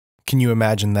Can you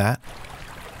imagine that?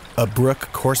 A brook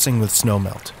coursing with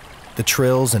snowmelt, the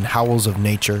trills and howls of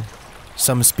nature,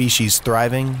 some species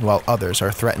thriving while others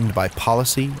are threatened by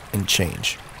policy and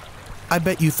change. I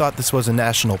bet you thought this was a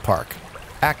national park.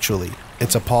 Actually,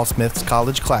 it's a Paul Smith's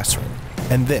college classroom,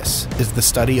 and this is the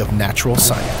study of natural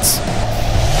science.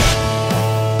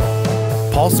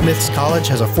 Paul Smith's College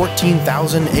has a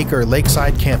 14,000-acre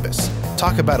lakeside campus.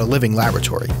 Talk about a living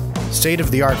laboratory.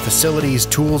 State-of-the-art facilities,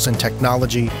 tools, and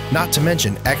technology, not to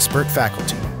mention expert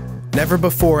faculty. Never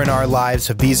before in our lives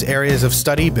have these areas of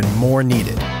study been more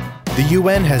needed. The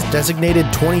UN has designated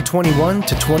 2021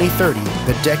 to 2030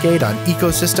 the decade on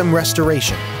ecosystem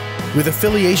restoration. With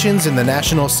affiliations in the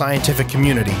national scientific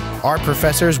community, our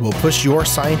professors will push your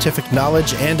scientific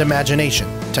knowledge and imagination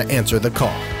to answer the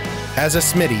call. As a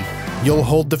Smitty, you'll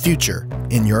hold the future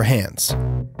in your hands.